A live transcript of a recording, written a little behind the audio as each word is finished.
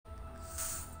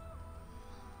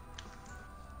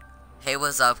Hey,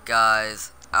 what's up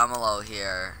guys? I'm Alo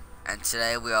here, and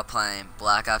today we are playing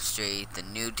Black Ops 3, the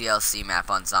new DLC map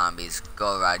on zombies,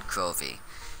 Gorod Krovi.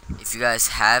 If you guys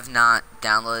have not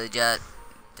downloaded yet,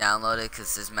 download it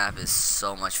because this map is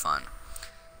so much fun.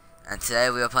 And today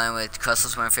we are playing with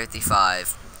Crystal's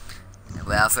 155. And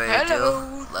without further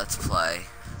ado, let's play.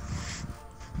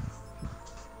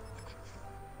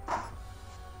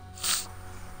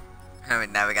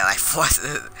 Now we got like 4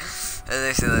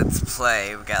 let's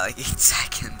play. We got like 8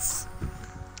 seconds.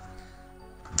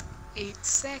 8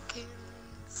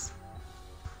 seconds.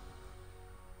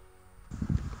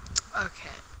 Okay.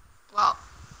 Well,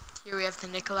 here we have the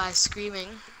Nikolai screaming.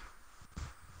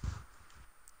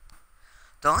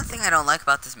 The only thing I don't like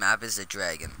about this map is the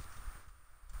dragon.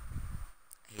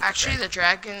 Actually, the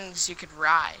dragons you could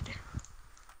ride.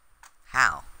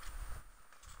 How?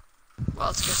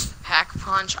 Well, it's just a pack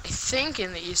punch. I think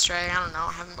in the Easter egg. I don't know.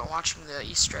 I haven't been watching the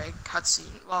Easter egg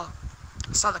cutscene. Well,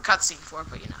 I saw the cutscene for it,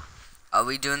 but you know.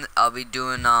 We're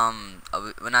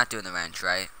not doing the wrench,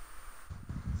 right?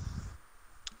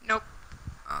 Nope.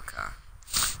 Okay.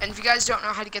 And if you guys don't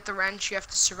know how to get the wrench, you have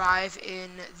to survive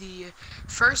in the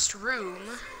first room.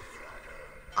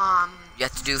 You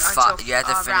have to do you have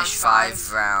to finish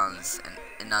 5 rounds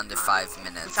in under 5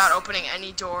 minutes. Without opening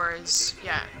any doors.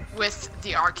 Yeah, with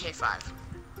the RK5.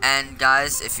 And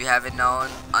guys, if you haven't known,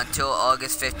 until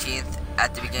August 15th,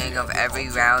 at the beginning of every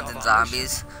round in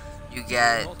zombies, you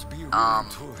get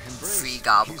free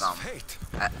gobblegum.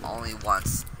 Only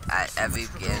once at every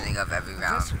beginning of every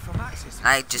round. And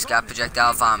I just got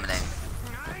projectile vomiting.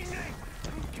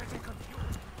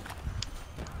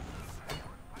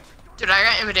 Dude, I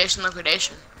got intimidation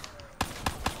liquidation.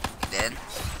 You did?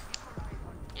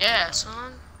 Yeah,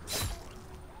 son.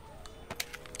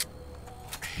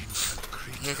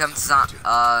 Here comes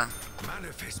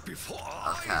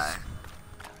okay.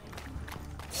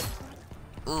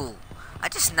 Ooh, I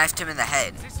just knifed him in the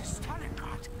head.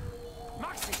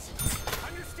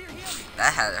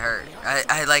 That had hurt.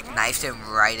 I like knifed him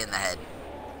right in the head.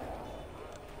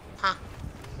 Huh.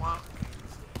 Wow.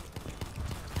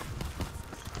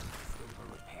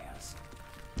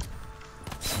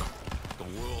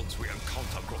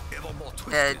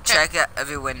 Yeah, check out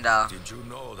every window.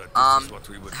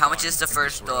 How much is the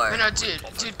first door? No, dude,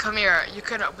 come here.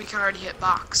 We can already hit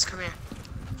box. Come here.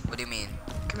 What do you mean?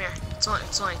 Come here. It's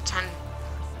only 10.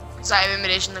 Because I have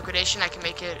intimidation liquidation, I can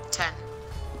make it 10.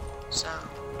 So,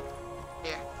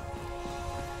 here.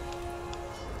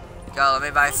 Go, let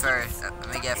me buy first.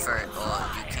 Let me get first. Well,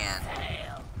 you can.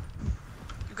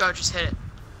 You go, just hit it.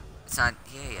 It's not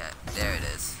here yet. There it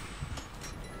is.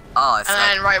 Oh, I forgot.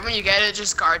 And then right when you get it,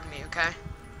 just guard me, okay?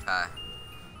 Okay.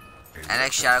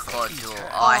 NX Shadow Claw Duel.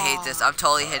 Oh, I hate this. I'm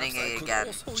totally hitting it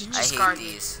again. I hate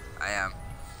these. I am.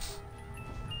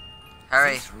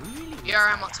 Hurry.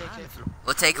 BRM, I'll take it.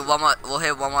 We'll take it one more. We'll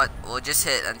hit one more. We'll just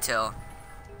hit until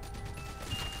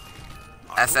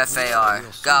FFAR.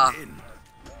 Go.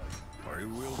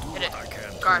 Hit it.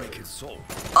 Guard.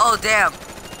 Oh, damn.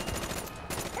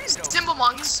 Symbol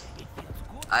monks.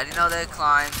 I didn't know they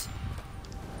climbed.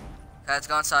 Okay, let's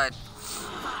go inside.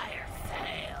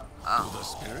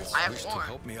 Oh. I have more.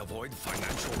 help me avoid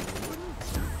financial ruin?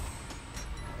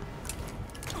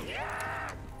 You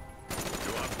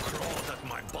have crawled at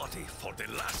my body for the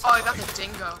last Oh, I got the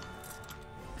dingo.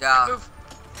 Go. Move.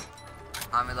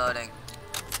 I'm reloading.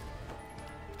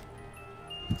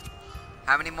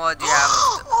 How many more do you have?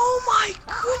 Oh my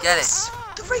goodness! Get it.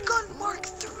 The ray gun Mark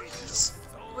 3s.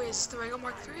 Wait, is it the ray gun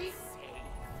Mark 3?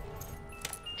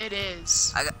 It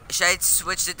is. Should I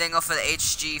switch the dingo for the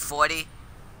HG40?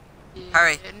 Yeah,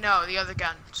 Hurry. No, the other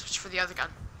gun. Switch for the other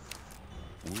gun.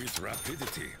 With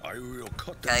rapidity, I will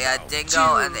cut Okay, I got them down.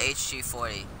 dingo and the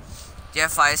HG40. Do you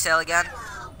have fire sale again?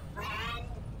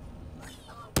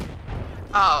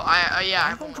 Oh, yeah, I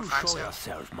have one more fire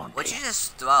sale. What'd you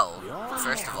just throw,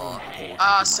 first of all?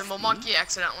 Symbol monkey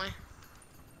accidentally.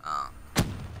 Oh.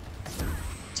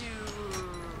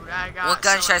 Dude, I got What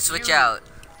gun should I switch out?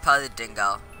 Probably the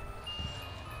dingo.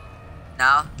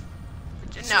 No?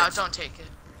 No, don't take it.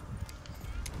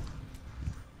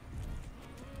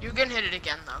 You can hit it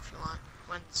again though if you want.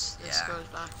 Once this goes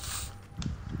by.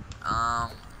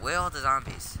 Where are all the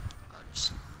zombies?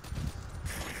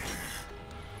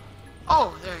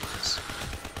 Oh, there he is.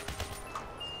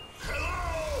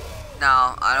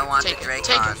 No, I don't want Take the it,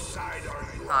 Dracon.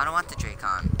 No, I don't want the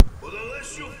Dracon.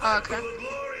 Okay.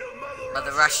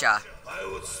 Mother Russia.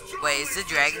 Wait, is the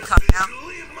dragon coming now?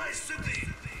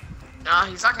 No,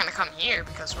 he's not gonna come here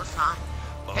because we're fine.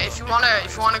 Okay, if you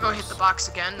wanna go hit the box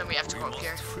again, then we have to go up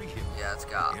here. Yeah, let's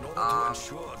go. Oh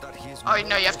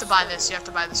no, you have to buy this. You have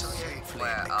to buy this over here.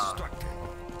 Where?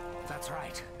 That's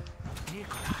right.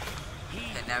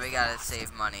 Nikolai. And now we gotta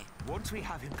save money. Once we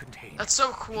have him contained. That's so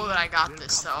cool that I got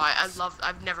this though.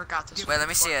 I've never got this. Wait, let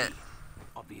me see it.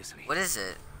 Obviously. What is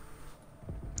it?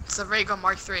 It's the Ray Gun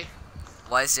Mark III.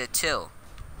 Why is it 2?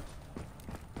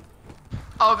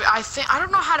 Oh, but I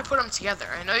don't know how to put them together.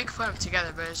 I know you can put them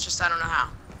together, but it's just I don't know how.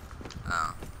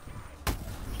 Oh.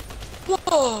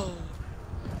 Whoa!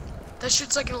 That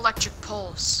shoots like an electric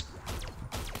pulse.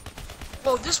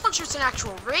 Whoa, this one shoots an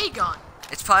actual ray gun.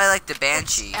 It's probably like the That's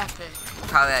Banshee. epic.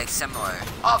 Probably like similar.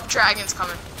 Oh, dragon's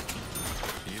coming.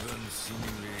 Even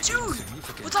seemingly Dude,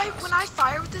 insignificant when I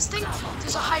fire with this thing,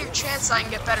 there's a higher chance I can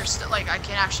get better. Like I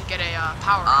can actually get a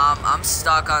power. I'm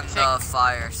stuck on the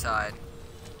fire side.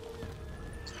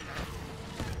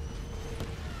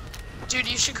 Dude,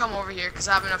 you should come over here because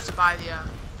I have enough to buy the.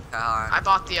 I I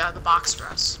bought the box for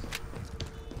us.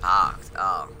 box.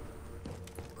 Oh.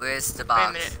 Where's the Wait a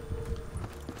box? minute.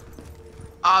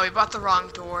 Oh, we bought the wrong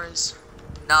doors.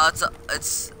 No,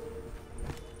 it's.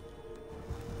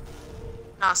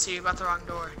 Nah, see, we bought the wrong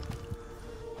door.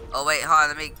 Oh wait, hold on.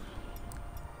 Let me.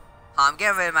 I'm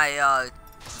getting rid of my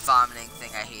vomiting thing.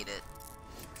 I hate it.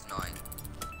 It's annoying.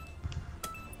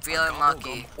 Feeling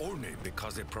lucky. Only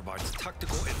because it provides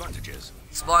tactical advantages.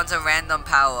 Spawns a random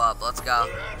power up. Let's go.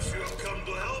 Perhaps you'll come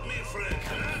to help me,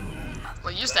 friend.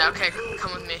 Well, use that. Okay,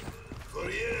 come with me. For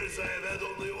years I have had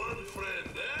only one friend,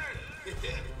 eh?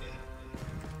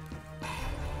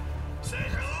 Say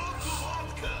hello to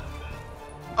vodka.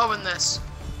 Open this.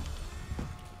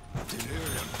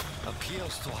 Delirium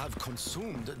appears to have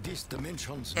consumed these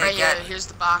dimensions. Yeah, Right get- here. Here's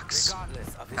the box.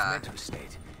 Regardless of his Okay. mental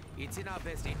state, it's in our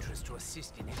best interest to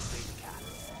assist in his great camp.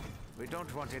 We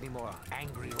don't want any more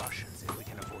angry Russians if we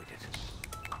can avoid it.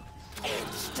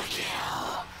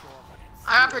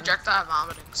 I got projectile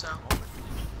vomiting, so.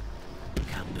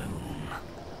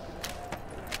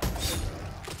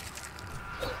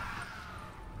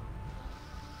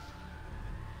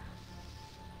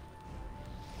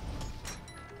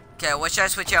 Okay, what should I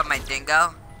switch out? My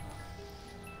dingo?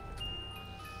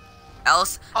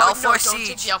 Else? Oh, L4 no, don't take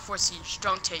siege. the L4 siege.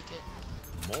 Don't take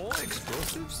it. More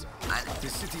explosives? I The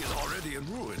city is already in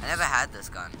ruins. never had this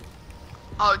gun.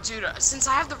 Oh, dude, since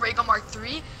I have the Ray Gun Mark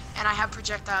III and I have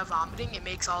projectile vomiting, it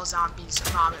makes all zombies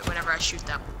vomit whenever I shoot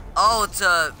them. Oh, it's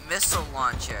a missile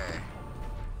launcher.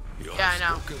 You Yeah, have I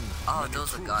know. spoken Oh, many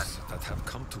those are truths guns. that have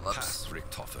come to Whoops. pass,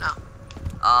 Richtofen. No.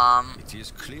 It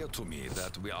is clear to me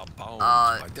that we are bound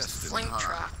by destiny. Fling Hold on.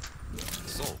 trap.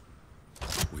 So,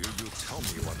 will you tell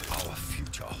me what our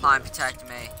future holds? Fine, protect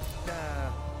me.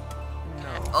 No.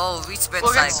 Oh, respin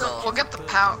We'll get, cycle. we'll get the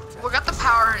power. We'll get the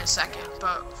power in a second,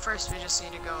 but first we just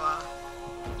need to go.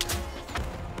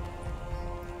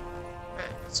 Okay,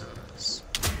 so this.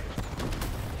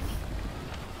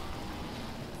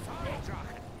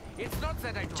 It's not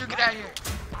that I don't Dude, get like out of here. it.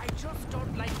 I just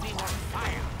don't like being on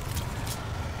fire.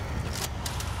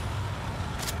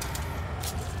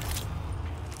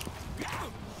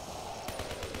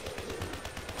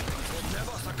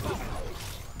 Never succumb.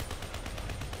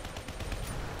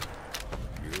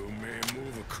 You may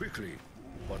move quickly,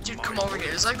 but Dude, my come over here.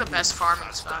 This is like the best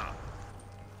farming spot.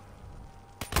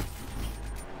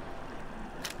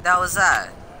 That was that.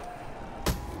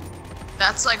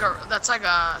 That's like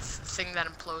a thing that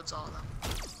implodes all of them.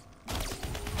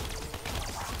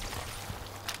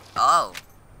 Oh.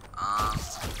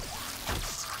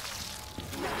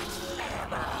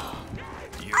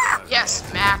 You have Yes,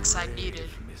 made Max, I a needed.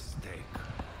 mistake.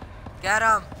 Get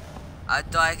him. I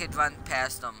thought I could run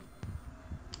past them.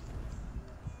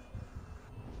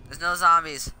 There's no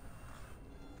zombies.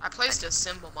 I placed a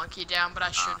symbol monkey down, but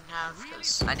I shouldn't have,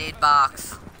 because I need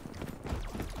box.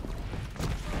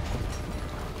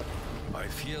 I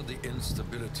fear the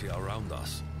instability around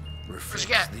us reflects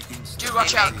where'd you get? the instability. Dude,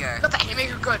 watch out. Haymaker. Got the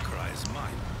haymaker good. Cries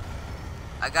mine.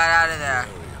 I got out of there.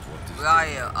 Wary of what is Where are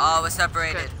you? dangerous. Oh, we're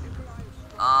separated.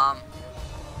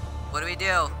 What do we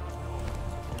do?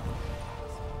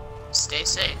 Stay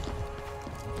safe.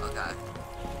 Okay.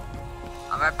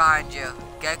 I'm right behind you.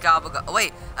 Get gobble. Oh,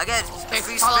 wait, I get Okay,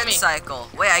 free follow spin me. cycle.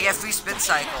 Wait, I get free spin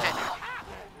cycle. Okay.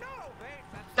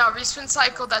 No, respin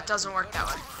cycle, that doesn't work that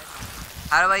way.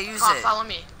 How do I use Come on, it? follow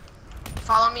me.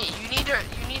 Follow me. You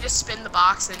need to spin the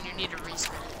box and you need to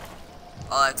respin it.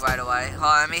 Oh, like right away. Hold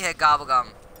on, let me hit gobblegum.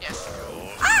 Yeah. Will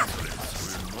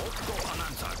not go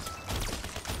unanswered.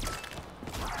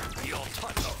 Your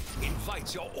touch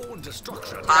invites your own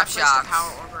destruction. I Pop placed a shots.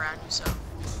 power orb around you, so.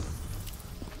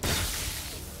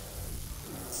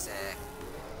 Sick.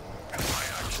 My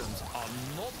actions are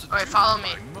not Alright, follow me.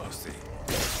 due by mercy.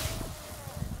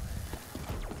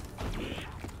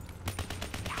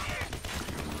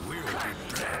 You will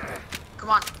be dead. Come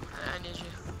on.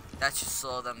 that should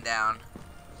slow them down.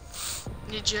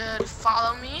 Need you to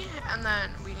follow me, and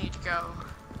then we need to go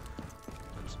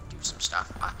do some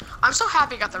stuff. I'm so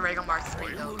happy I got the Regal Mark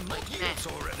III though. Like, man.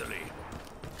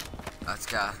 Let's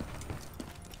go.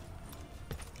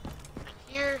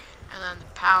 Here, and then the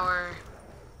power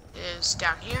is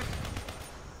down here.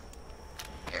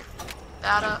 Here,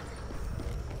 that up,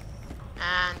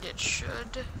 and it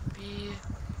should be.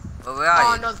 Well, where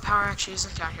are Oh you? no, the power actually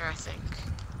isn't down here. I think.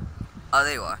 Oh,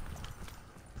 there you are.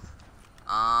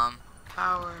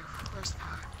 Power. Where's the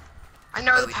power? I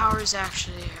know the power is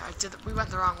actually. We went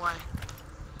the wrong way.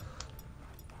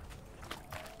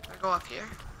 I go up here.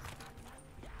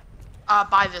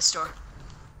 By this door.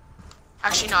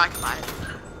 Actually, no, I can buy it.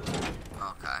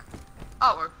 Okay.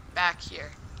 Oh, we're back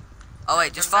here. Oh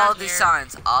wait, just Come follow down these here.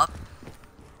 signs up.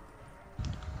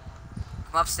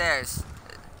 Come upstairs.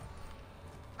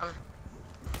 Coming.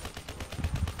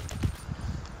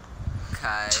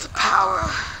 Okay. To the power.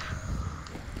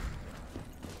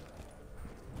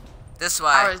 This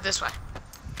way. Power is this way.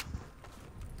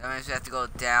 That means we have to go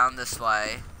down this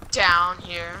way. Down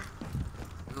here.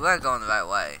 We were going the right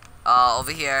way.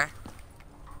 Over here.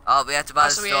 Oh, we have to buy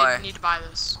So this we door. need to buy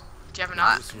this. Do you have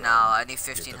enough? No, I need It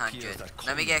 1500. appears that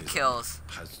Let me get communism kills.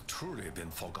 Has truly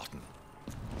been forgotten.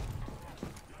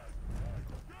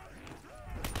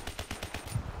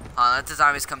 Let the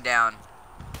zombies come down.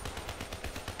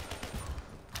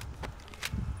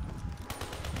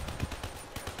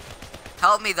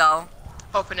 Help me though.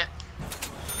 Open it.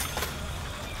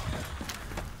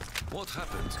 What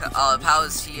happens? Oh, the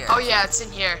power's here. Oh yeah, it's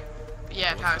in here.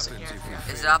 Yeah, What power's in happens here. if we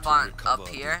Yeah. Is it fail up to on recover up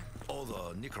here? the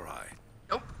other Nikolai?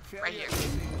 Nope. Right here.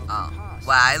 Oh, wow!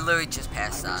 I literally just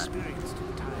passed that. Experienced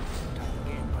it time and time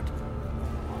again, but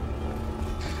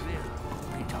we'll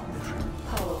complete our mission.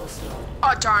 Power restored.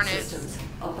 Oh darn it! Systems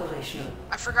operational.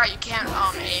 I forgot you can't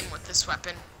aim with this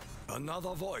weapon.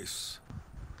 Another voice.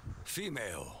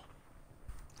 Female.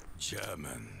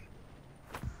 German.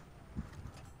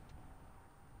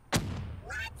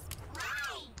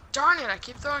 Darn it! I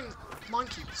keep throwing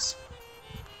monkeys.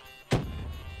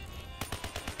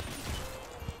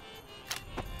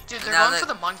 Dude, they're Now going that- for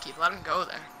the monkey. Let them go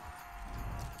there.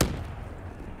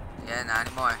 Yeah, not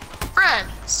anymore.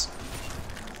 Friends.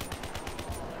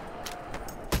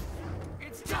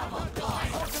 It's double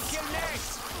blind. How to kill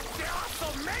next? There are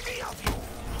so many of you.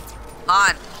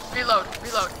 Han, Reload.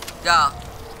 Reload. go.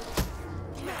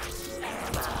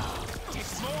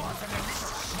 It's more than a little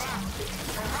scrap.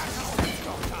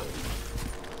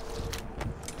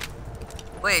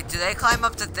 Wait, do they climb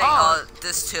up the thing? Oh.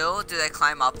 This too? Do they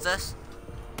climb up this?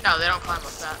 No, they don't climb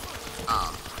up that.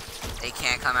 Oh, they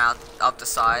can't come out up the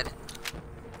side.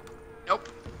 Nope.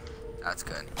 That's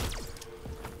good.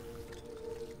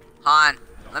 Han,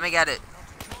 let me get it.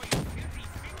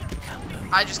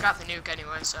 I just got the nuke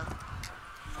anyway, so.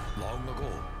 Long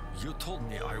ago, you told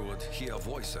me I would hear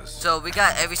voices. So we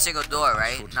got every single door,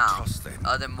 right? Should No. trust them.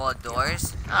 Are there more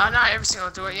doors? Not every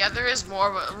single door. Yeah, there is more,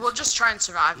 but we'll just try and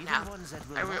survive now. ones that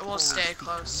will And not we'll always stay speak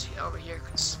close over here,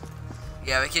 cause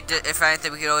Yeah, we could. If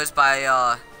anything, we could always buy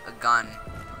a gun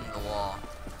from the wall.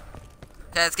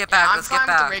 Okay, let's get back. I'm Let's fine get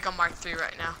with the back. Regal Mark III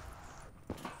right now.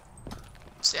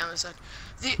 Stay on this side.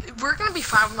 We're gonna be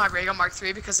fine with my Regal Mark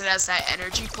III because it has that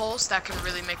energy pulse that can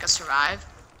really make us survive.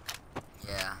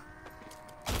 Yeah.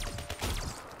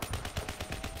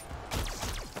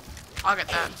 I'll get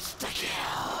that.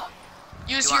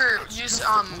 Use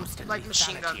like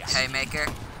machine guns. Haymaker.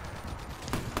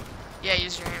 Yeah,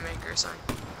 use your haymaker or something.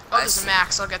 Oh, I there's a see.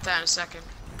 max. I'll get that in a second.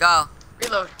 Go.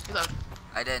 Reload. Reload.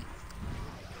 I did.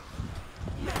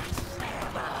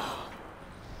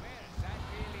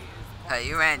 Hey,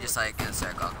 you ran just like in a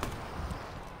circle.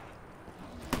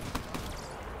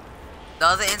 The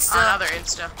other insta. Another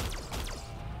insta.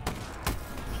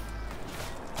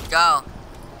 Go.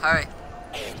 Hurry.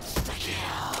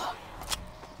 I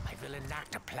will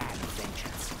enact a plan of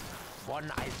vengeance. One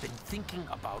I've been thinking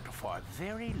about for a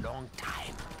very long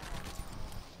time.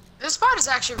 This spot is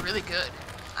actually really good.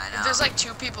 I know. If there's like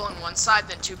 2 people on one side,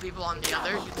 then 2 people on the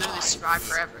other, you literally survive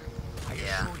forever. I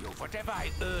Yeah. assure you, whatever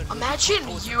I earn. Imagine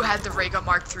you had the Regal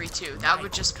Mark III too. That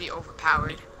would just be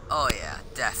overpowered. Oh yeah,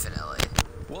 definitely.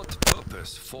 What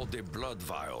purpose for the blood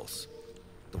vials?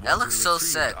 The That ones looks we so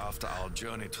retrieved sick. After our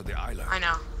journey to the island. I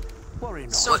know. Worry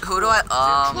not. So- What? Who do I?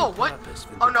 Whoa, what?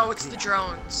 Oh no, it's the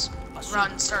drones.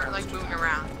 Run, start like moving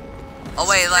around. Oh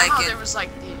wait, You know like how in there was like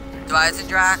the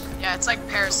Dreisendrach? yeah, it's like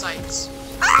parasites.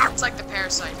 It's like the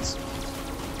parasites.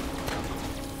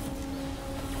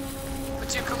 But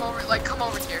dude, come over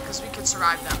here, cause we can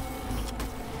survive them.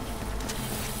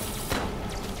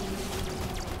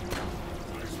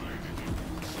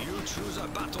 You choose a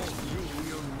battle you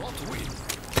will not win.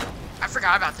 I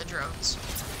forgot about the drones.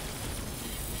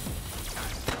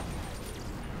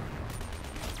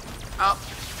 Oh.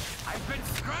 I've been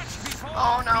scratched before.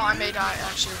 Oh no, I may die,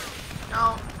 actually.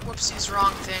 No, whoopsies,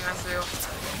 wrong thing, I threw.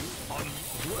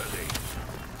 Unworthy.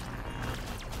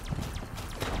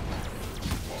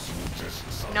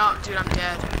 No, dude, I'm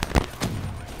dead.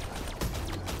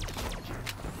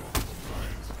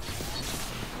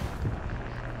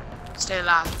 Stay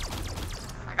alive.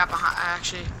 I got behind, I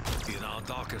actually In our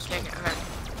darkest can't get, okay.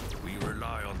 we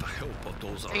rely on the help of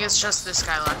those I around think it's just us. this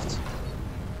guy left.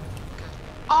 Okay.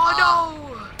 Oh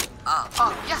no! Oh,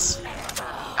 Oh, yes!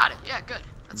 Got it, yeah, good.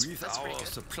 That's With pretty our good.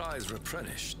 supplies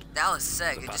replenished, that was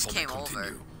sick. the It just battle came will over.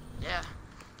 continue. Yeah.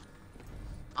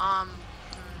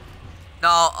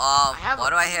 No, have why a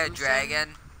do I hear a blue thing.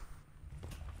 dragon?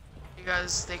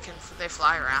 Because they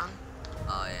fly around.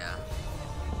 Oh yeah.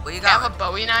 What you I have got? a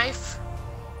Bowie knife.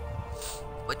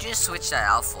 What'd you just switch that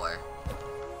out for?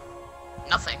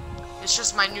 Nothing. It's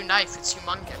just my new knife. It's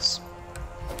humongous.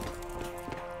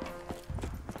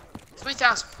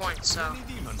 3,000 points, so. Many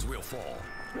demons will fall,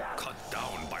 cut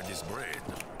down by this blade.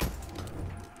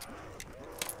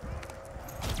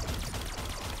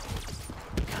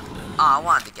 Oh, I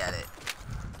wanted to get it.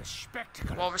 The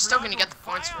spectacle. Well, we're still gonna get the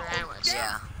points for it anyways.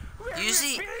 Yeah.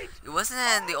 Usually, wasn't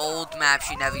it in the old maps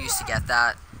you never used to get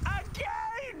that?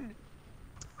 Again!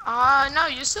 No,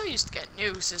 you still used to get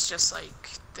nukes. It's just like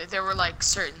there were like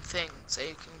certain things that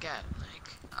you can get. Like,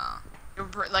 Oh.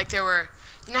 there were.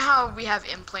 You know how we have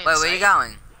in plain Wait, sight? where you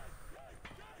going?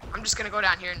 I'm just gonna go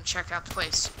down here and check out the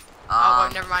place. Oh,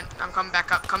 wait, never mind. I'm coming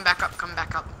back up. Come back up. Come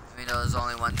back up. I mean, there was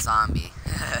only one zombie.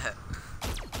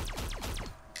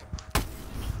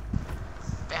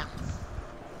 Bam.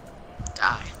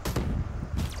 Die.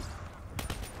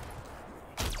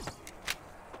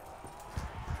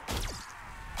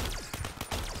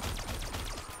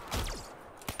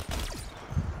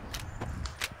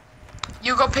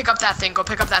 You go pick up that thing. Go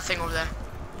pick up that thing over there.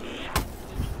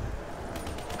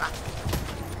 Ah.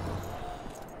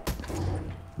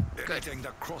 Anything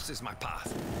that crosses my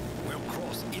path will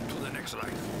cross into the next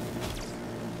life.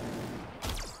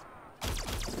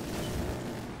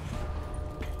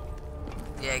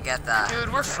 Yeah, get that.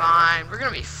 Dude, we're fine. We're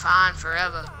gonna be fine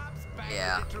forever.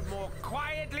 Yeah. A little more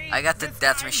quietly I got the this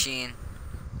death time. machine.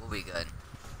 We'll be good.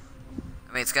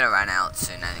 I mean, it's gonna run out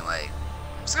soon anyway.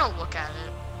 I'm just gonna look at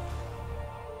it.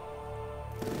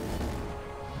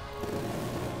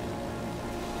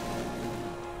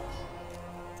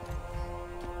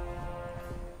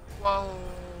 Whoa,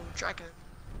 dragon.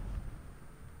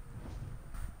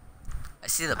 I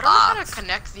see the I don't know how to box.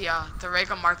 connect the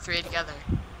Rega Mark III together.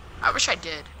 I wish I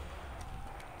did.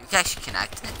 You can actually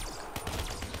connect it.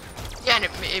 Yeah, and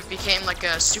it became like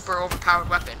a super overpowered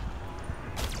weapon.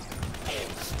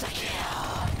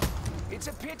 It's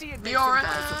a pity it Be makes them alright.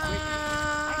 die so quickly.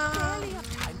 I barely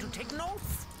have time to take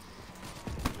notes.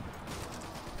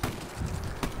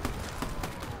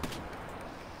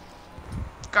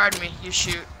 Guard me, you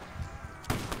shoot.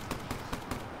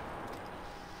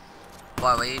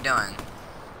 What are you doing?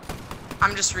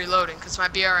 I'm just reloading because my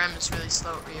BRM is really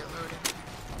slow at reloading.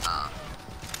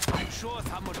 I'm sure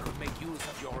someone could make use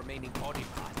of your remaining body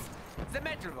parts. The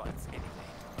metal ones, anyway.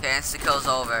 Okay, insta-kill's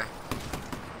over.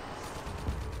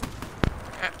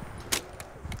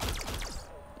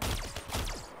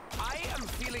 I am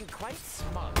feeling quite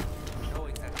smug,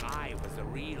 knowing that I was the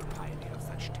real pioneer of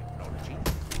such technology.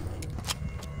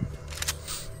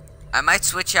 I might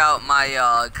switch out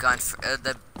my gun, for,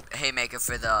 the haymaker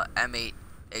for the I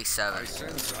M8A7.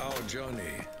 sense our journey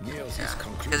nears its Because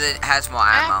conclusion. it has more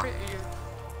ammo.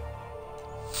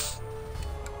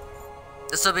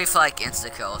 This will be for like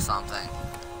insta-kill or something.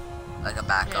 Like a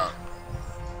backup.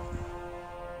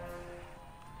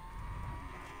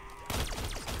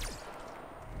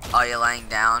 Oh, you're laying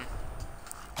down?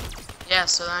 Yeah,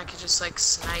 so then I could just like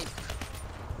snipe.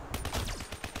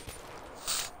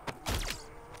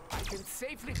 I can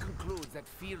safely conclude that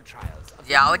field trials of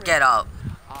Yeah, I the would get up.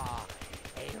 are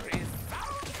a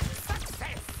resounding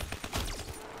success.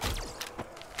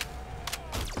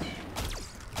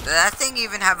 Does that thing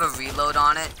even have a reload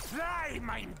on it? Fly,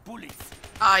 mine bullets.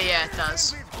 Oh yeah, it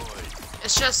does.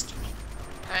 It's just,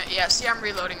 yeah. See, I'm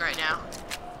reloading right now.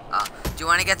 Do you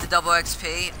want to get the double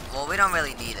XP? Well, we don't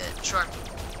really need it. Sure.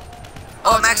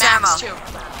 Oh, it's a max ammo. too.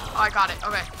 Oh, I got it.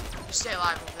 Okay, just stay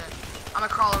alive over there. I'm gonna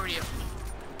crawl over to you.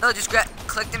 No, just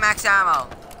click the max ammo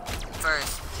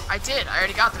first. I did. I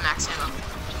already got the max ammo.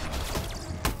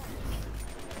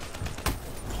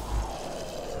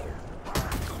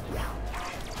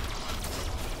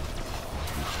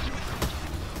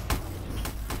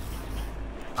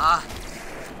 Ah.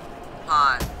 Come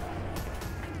on.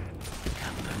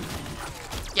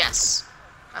 Yes.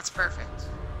 That's perfect.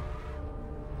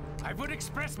 I would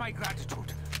express my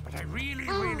gratitude, but I really It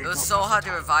was don't so have hard the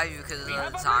to time. revive you because of We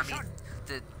have the a zombie, mission.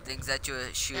 the things that you were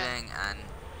shooting and.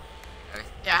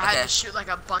 Yeah, I had Okay. to shoot like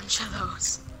a bunch of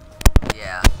those.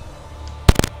 Yeah.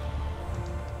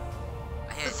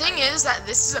 The thing is that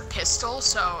this is a pistol,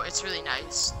 so it's really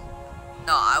nice.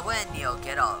 No, I wouldn't kneel.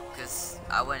 Get up, cause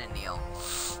I wouldn't kneel.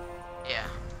 Yeah.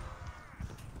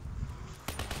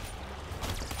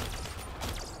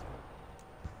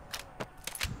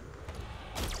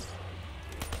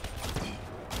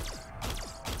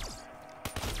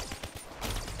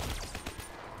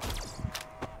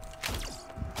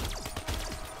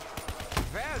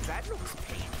 Well, that looks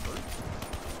painful.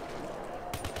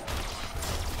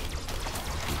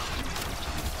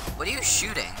 What are you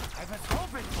shooting? I was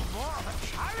hoping for more of a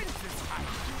challenge this time.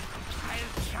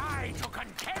 I'll try to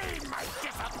contain my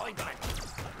disappointment.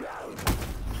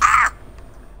 Ah!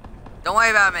 Don't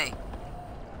worry about me.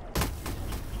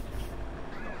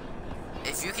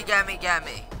 If you can get me, get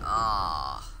me.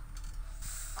 Oh,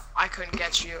 I couldn't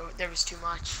get you. There was too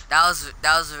much. that was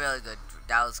really good.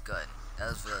 That was good. That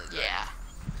was really good. Yeah.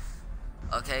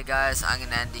 Okay, guys, I'm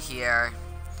gonna end it here.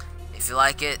 If you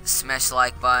like it, smash the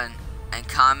like button and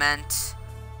comment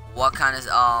what kind of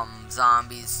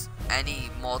zombies, any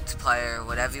multiplayer,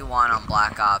 whatever you want on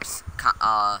Black Ops.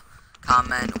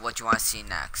 Comment what you want to see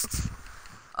next.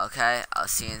 Okay, I'll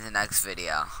see you in the next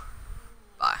video.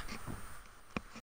 Bye.